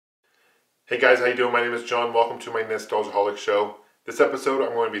Hey guys, how you doing? My name is John. Welcome to my NEStalgiaholic show. This episode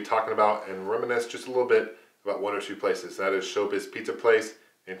I'm going to be talking about and reminisce just a little bit about one or two places. That is Showbiz Pizza Place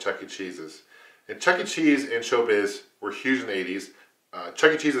and Chuck E. Cheese's. And Chuck E. Cheese and Showbiz were huge in the 80s.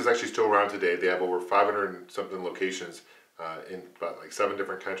 Chuck E. Cheese is actually still around today. They have over 500 and something locations in about like 7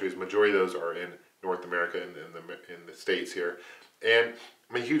 different countries. Majority of those are in North America and in the States here. And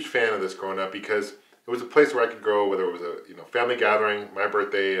I'm a huge fan of this growing up because it was a place where I could go, whether it was a family gathering, my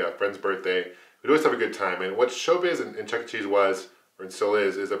birthday, a friend's birthday. We'd always have a good time. And what Showbiz and Chuck E. Cheese was, or still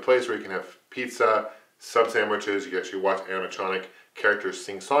is a place where you can have pizza, sub sandwiches. You can actually watch animatronic characters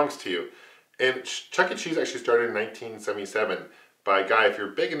sing songs to you. And Chuck E. Cheese actually started in 1977 by a guy. If you're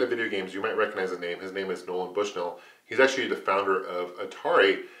big into video games, you might recognize the name. His name is Nolan Bushnell. He's actually the founder of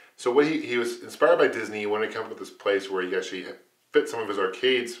Atari. So what he was inspired by Disney. He wanted to come up with this place where he actually fit some of his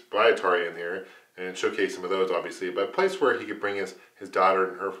arcades by Atari in here and showcase some of those, obviously, but a place where he could bring his daughter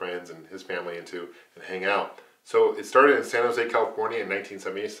and her friends and his family into and hang out. So it started in San Jose, California in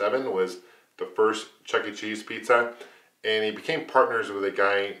 1977, was the first Chuck E. Cheese pizza, and he became partners with a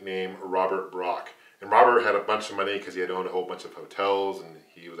guy named Robert Brock. And Robert had a bunch of money because he had owned a whole bunch of hotels, and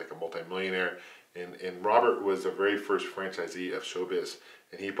he was like a multimillionaire. And Robert was the very first franchisee of Showbiz,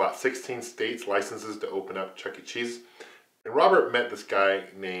 and he bought 16 states licenses to open up Chuck E. Cheese. And Robert met this guy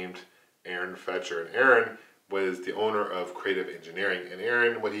named Aaron Fetcher, and Aaron was the owner of Creative Engineering. And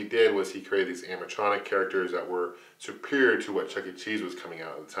Aaron, what he did was he created these animatronic characters that were superior to what Chuck E. Cheese was coming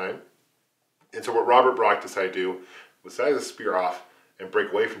out at the time. And so what Robert Brock decided to do was decide to spear off and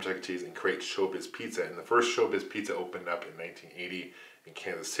break away from Chuck E. Cheese and create Showbiz Pizza. And the first Showbiz Pizza opened up in 1980 in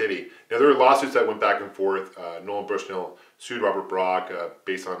Kansas City. Now there were lawsuits that went back and forth. Nolan Bushnell sued Robert Brock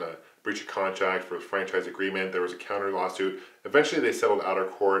based on a breach of contract for a franchise agreement. There was a counter lawsuit. Eventually they settled out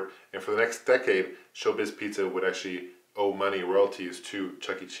of court, and for the next decade, Showbiz Pizza would actually owe money, royalties, to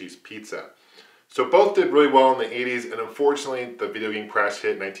Chuck E. Cheese Pizza. So both did really well in the 80s, and unfortunately the video game crash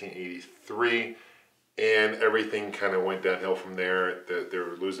hit in 1983, and everything kind of went downhill from there. They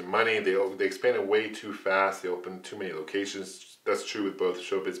were losing money. They expanded way too fast. They opened too many locations. That's true with both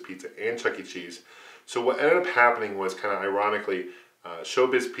Showbiz Pizza and Chuck E. Cheese. So what ended up happening was, kind of ironically,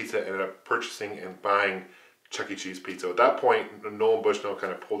 Showbiz Pizza ended up purchasing and buying Chuck E. Cheese Pizza. At that point, Nolan Bushnell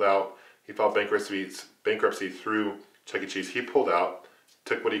kind of pulled out. He filed bankruptcy through Chuck E. Cheese. He pulled out,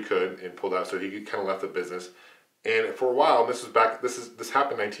 took what he could, and pulled out. So he kind of left the business. And for a while, this happened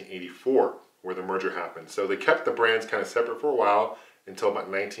in 1984, where the merger happened. So they kept the brands kind of separate for a while until about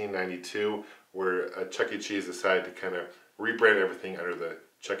 1992, where Chuck E. Cheese decided to kind of rebrand everything under the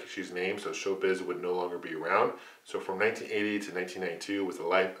Chuck E. Cheese name, so Showbiz would no longer be around. So from 1980 to 1992 was the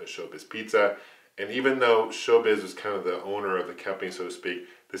life of Showbiz Pizza. And even though Showbiz was kind of the owner of the company, so to speak,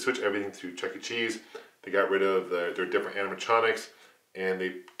 they switched everything to Chuck E. Cheese. They got rid of their different animatronics, and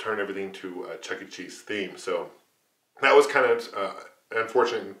they turned everything to a Chuck E. Cheese theme. So that was kind of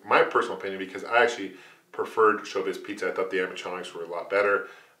unfortunate in my personal opinion, because I actually preferred Showbiz Pizza. I thought the animatronics were a lot better.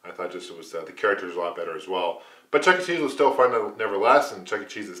 I thought just it was the characters were a lot better as well. But Chuck E. Cheese was still fun nevertheless, and Chuck E.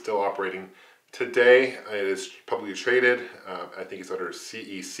 Cheese is still operating today. It is publicly traded. I think it's under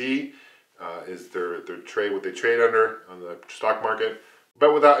CEC, is their trade, what they trade under on the stock market.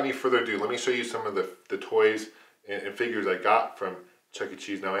 But without any further ado, let me show you some of the toys and figures I got from Chuck E.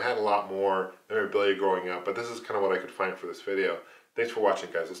 Cheese. Now, I had a lot more memorabilia growing up, but this is kind of what I could find for this video. Thanks for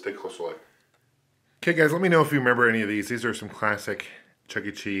watching, guys. Let's take a closer look. Okay, guys, let me know if you remember any of these. These are some classic Chuck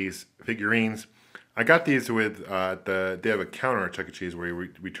E. Cheese figurines. I got these with they have a counter at Chuck E. Cheese where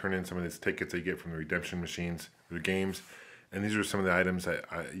we turn in some of these tickets that you get from the redemption machines for the games, and these are some of the items that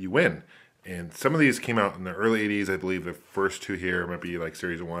you win. And some of these came out in the early 80s. I believe the first two here might be like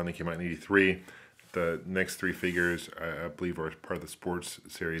Series 1. They came out in 83. The next 3 figures, I believe, are part of the sports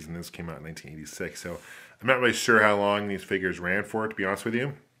series, and this came out in 1986. So I'm not really sure how long these figures ran for, to be honest with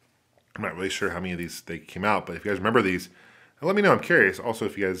you. I'm not really sure how many of these they came out, but if you guys remember these, let me know. I'm curious. Also,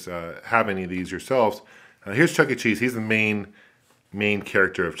 if you guys have any of these yourselves. Here's Chuck E. Cheese. He's the main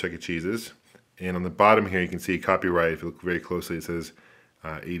character of Chuck E. Cheese's. And on the bottom here, you can see copyright. If you look very closely, it says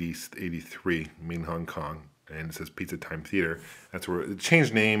 83, made in Hong Kong. And it says Pizza Time Theater. That's where it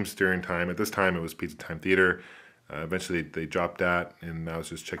changed names during time. At this time, it was Pizza Time Theater. Eventually, they dropped that, and now it's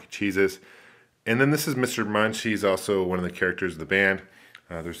just Chuck E. Cheese's. And then this is Mr. Munch. He's also one of the characters of the band.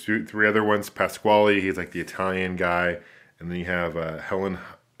 There's 3 other ones. Pasquale, he's like the Italian guy. And then you have Helen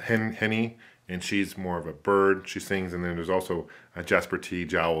Henny, and she's more of a bird. She sings. And then there's also Jasper T.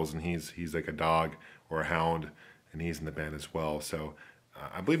 Jowls, and he's like a dog or a hound, and he's in the band as well. So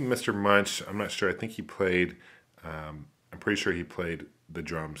I believe Mr. Munch, I'm not sure. I think he played, I'm pretty sure he played the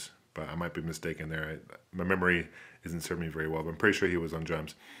drums, but I might be mistaken there. My memory isn't serving me very well, but I'm pretty sure he was on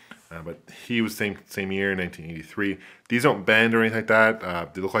drums. but he was same year, 1983. These don't bend or anything like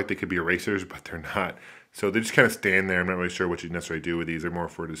that. They look like they could be erasers, but they're not. So they just kind of stand there. I'm not really sure what you necessarily do with these. They're more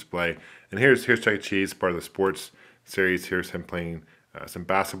for display. And here's Chuck E. Cheese, part of the sports series. Here's him playing some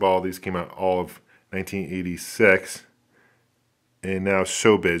basketball. These came out all of 1986. And now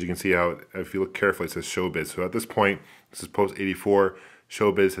Showbiz. You can see how, if you look carefully, it says Showbiz. So at this point, this is post 84.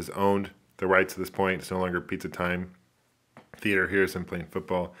 Showbiz has owned the rights to this point. It's no longer Pizza Time Theater. Here's him playing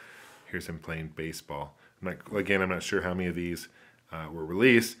football. Here's him playing baseball. I'm not sure how many of these were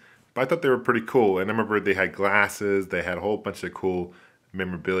released, but I thought they were pretty cool. And I remember they had glasses. They had a whole bunch of cool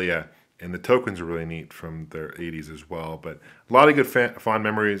memorabilia. And the tokens were really neat from their 80s as well. But a lot of good fond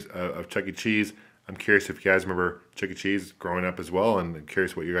memories of Chuck E. Cheese. I'm curious if you guys remember Chuck E. Cheese growing up as well, and I'm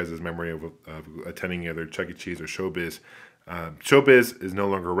curious what you guys' memory of attending either Chuck E. Cheese or Showbiz. Showbiz is no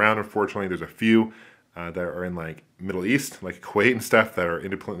longer around, unfortunately. There's a few that are in like Middle East, like Kuwait and stuff, that are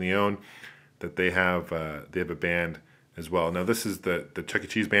independently owned. That they have a band as well. Now this is the Chuck E.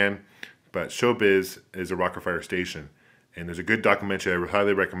 Cheese band, but Showbiz is a Rock or Fire station, and there's a good documentary I would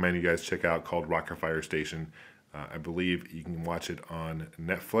highly recommend you guys check out called Rock or Fire Station. I believe you can watch it on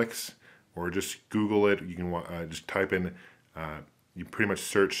Netflix or just Google it. You can just type in, you pretty much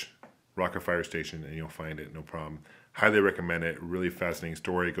search Rock or Fire Station and you'll find it, no problem. Highly recommend it. Really fascinating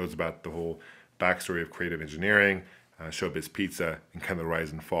story. It goes about the whole backstory of creative engineering, Showbiz Pizza, and kind of the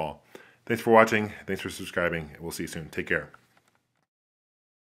rise and fall. Thanks for watching. Thanks for subscribing. We'll see you soon. Take care.